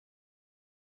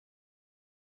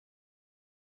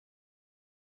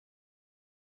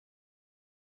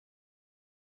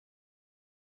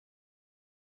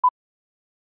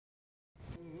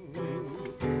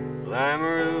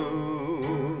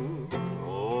Lameroo,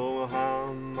 oh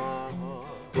how my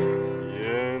heart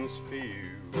yearns for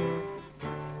you.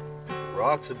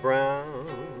 Rocks are brown,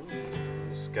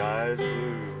 the sky's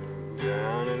blue,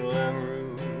 down in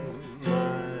Lameroo,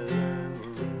 my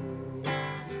Lameroo.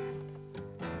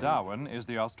 Darwin is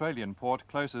the Australian port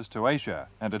closest to Asia,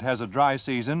 and it has a dry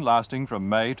season lasting from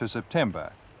May to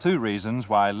September. Two reasons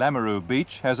why Lameroo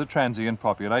Beach has a transient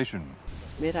population.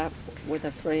 Met up with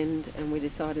a friend and we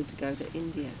decided to go to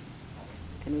India.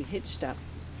 And we hitched up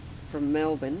from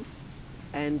Melbourne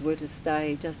and were to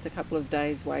stay just a couple of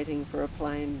days waiting for a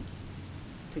plane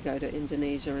to go to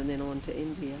Indonesia and then on to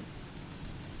India.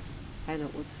 And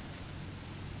it was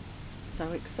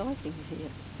so exciting here.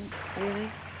 Really?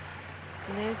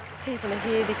 You know, people are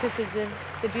here because of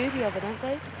the beauty of it, aren't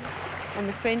they? And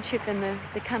the friendship and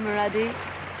the camaraderie.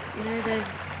 You know,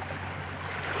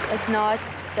 at night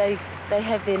they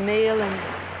have their meal and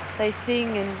they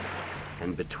sing.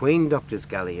 And between Doctor's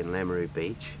Gully and Lameroo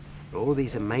Beach are all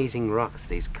these amazing rocks,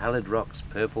 these coloured rocks,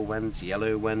 purple ones,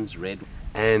 yellow ones, red.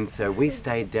 And so we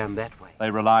stayed down that way. They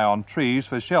rely on trees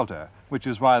for shelter, which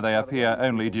is why they appear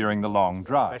only during the long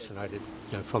dry. Fascinated,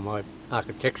 you know, from my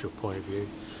architectural point of view.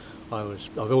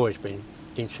 I've always been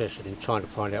interested in trying to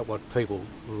find out what people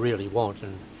really want,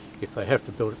 and if they have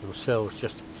to build it themselves,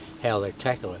 just how they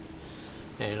tackle it.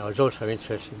 And I was also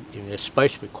interested in their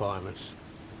space requirements,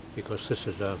 because this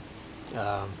is a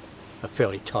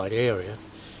fairly tight area,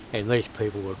 and these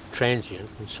people were transient,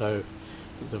 and so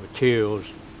the materials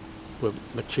were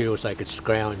materials they could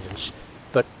scrounge,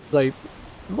 but they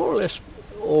more or less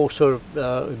all sort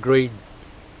of agreed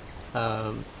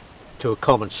to a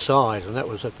common size, and that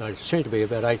was that they seemed to be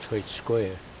about 8 feet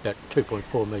square, about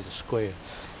 2.4 metres square,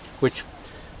 which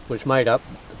was made up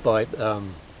by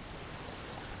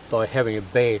having a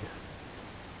bed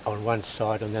on one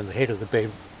side, and then the head of the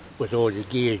bed was all your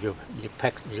gear,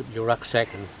 your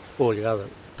rucksack and all your other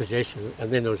possessions,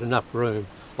 and then there was enough room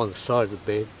on the side of the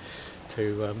bed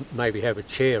to maybe have a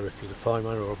chair if you could find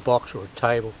one, or a box or a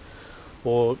table,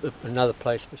 or another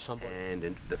place for somebody.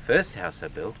 And the first house I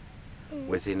built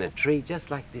was in a tree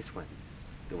just like this one.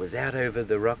 It was out over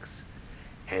the rocks,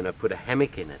 and I put a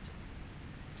hammock in it,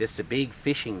 just a big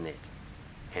fishing net,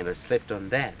 and I slept on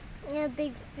that. Yeah,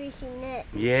 big fishing net.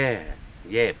 Yeah,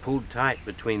 pulled tight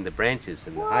between the branches,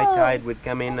 and the high tide would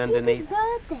come in underneath. See a big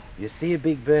bird there. You see a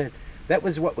big bird. That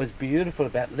was what was beautiful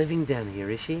about living down here,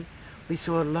 Ishi. We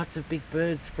saw lots of big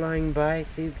birds flying by,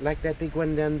 see, like that big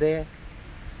one down there,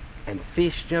 and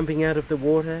fish jumping out of the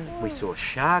water. We saw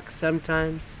sharks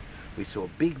sometimes. We saw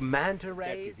big manta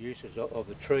rays. Active uses of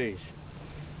the trees.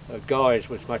 Guy's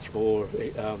was much more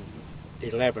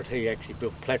elaborate. He actually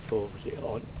built platforms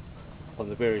on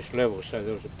the various levels. So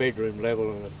there was a bedroom level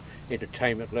and an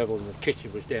entertainment level, and the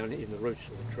kitchen was down in the roots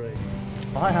of the tree.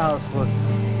 My house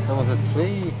there was a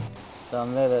tree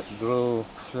down there that grew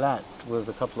flat with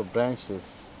a couple of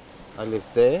branches. I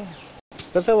lived there.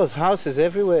 But there was houses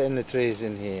everywhere in the trees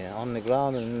in here, on the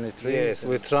ground and in the trees. Yes,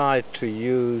 we tried to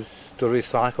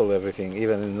recycle everything,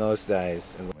 even in those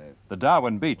days. The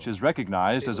Darwin Beach is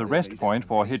recognised as a rest point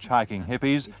for hitchhiking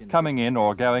hippies coming in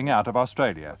or going out of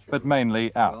Australia, but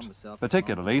mainly out,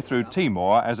 particularly through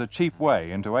Timor as a cheap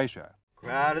way into Asia.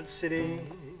 Crowded city,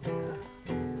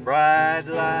 bright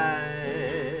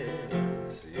lights,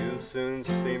 you'll soon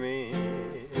see me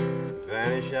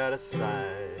vanish out of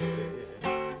sight.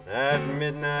 That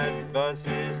midnight bus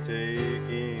is taking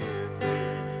me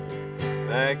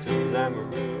back to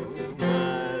Lameroo,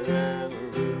 my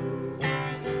Lameroo.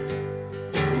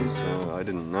 So I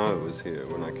didn't know it was here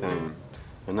when I came.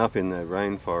 And up in that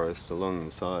rainforest along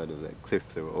the side of that cliff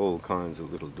there were all kinds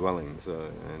of little dwellings,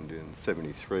 and in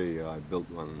 '73 I built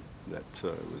one that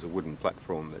was a wooden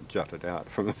platform that jutted out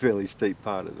from a fairly steep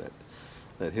part of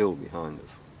that hill behind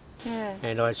us. Yeah.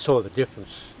 And I saw the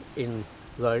difference in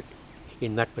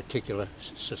that particular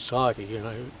society. You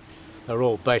know, they're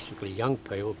all basically young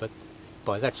people, but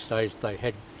by that stage they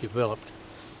had developed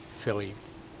fairly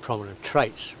prominent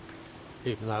traits,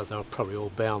 even though they were probably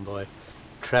all bound by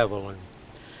travel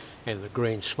and the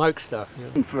green smoke stuff.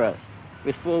 You know. For us,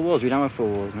 with 4 walls, we don't want 4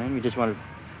 walls, man. We just wanted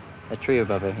a tree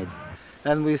above our heads.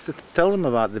 And we used to tell them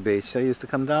about the beach. They used to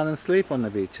come down and sleep on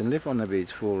the beach and live on the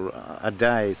beach for a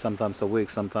day, sometimes a week,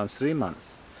 sometimes 3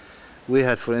 months. We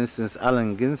had, for instance,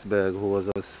 Allen Ginsberg, who was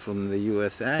from the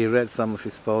USA. He read some of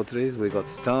his poetry. We got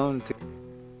stoned.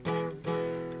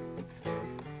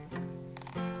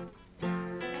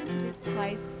 This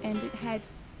place, and it had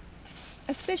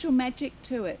a special magic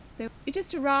to it. You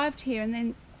just arrived here, and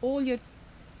then all your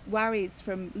worries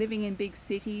from living in big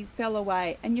cities fell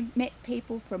away, and you met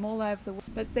people from all over the world.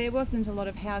 But there wasn't a lot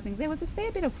of housing. There was a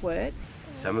fair bit of work.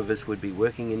 Some of us would be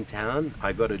working in town.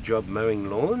 I got a job mowing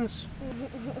lawns.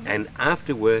 And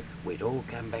after work, we'd all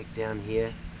come back down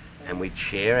here and we'd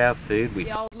share our food.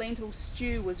 The old lentil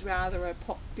stew was rather a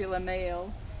popular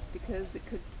meal because it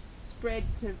could spread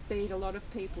to feed a lot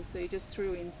of people. So you just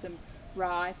threw in some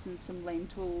rice and some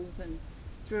lentils and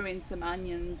threw in some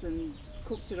onions and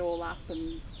cooked it all up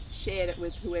and shared it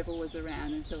with whoever was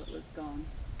around until it was gone.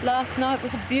 Last night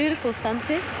was a beautiful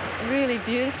sunset, really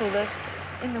beautiful.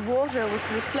 In the water it was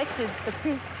reflected, the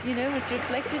pink, you know, was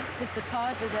reflected because the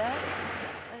tide was out.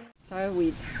 So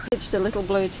we pitched a little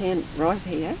blue tent right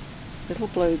here, little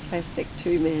blue plastic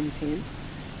 2-man tent.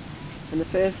 And the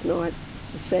first night,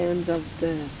 the sound of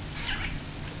the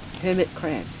hermit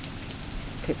crabs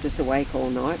kept us awake all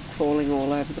night, crawling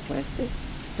all over the plastic.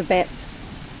 The bats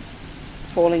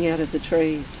falling out of the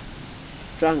trees,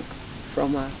 drunk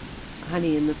from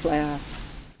honey in the flower.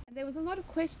 There was a lot of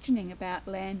questioning about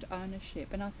land ownership,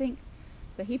 and I think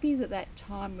the hippies at that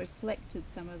time reflected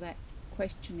some of that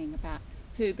questioning about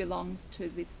who belongs to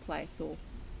this place, or,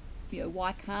 you know,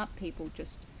 why can't people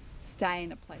just stay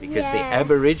in a place? Because the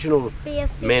Aboriginal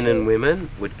men and women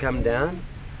would come down,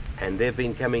 and they've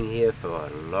been coming here for a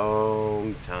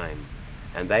long time,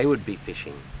 and they would be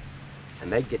fishing,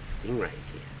 and they'd get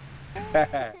stingrays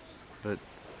here. But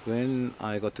when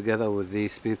I got together with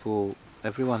these people,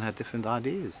 everyone had different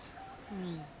ideas.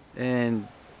 And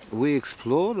we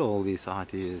explored all these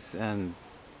ideas, and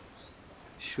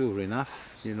sure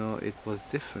enough, you know, it was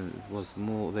different. It was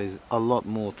more, there's a lot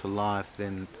more to life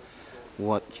than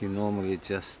what you normally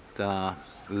just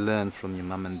learn from your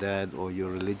mum and dad or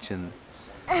your religion.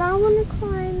 I want to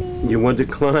climb in. You want to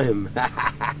climb?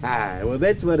 Well,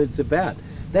 that's what it's about.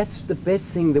 That's the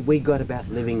best thing that we got about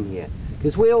living here.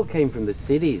 Because we all came from the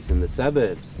cities and the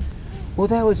suburbs. Well,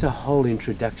 that was a whole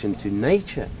introduction to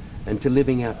nature and to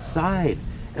living outside.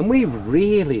 And we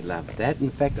really loved that.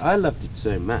 In fact, I loved it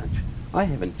so much, I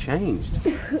haven't changed.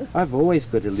 I've always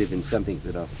got to live in something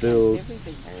that I feel.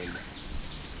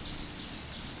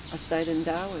 I stayed in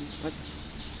Darwin. It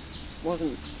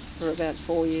wasn't for about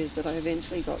 4 years that I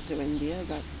eventually got to India,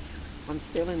 but I'm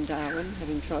still in Darwin,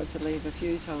 having tried to leave a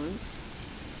few times.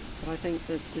 But I think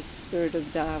that the spirit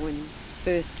of Darwin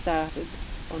first started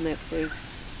on that first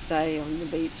day on the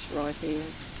beach right here,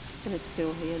 and it's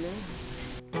still here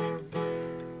now.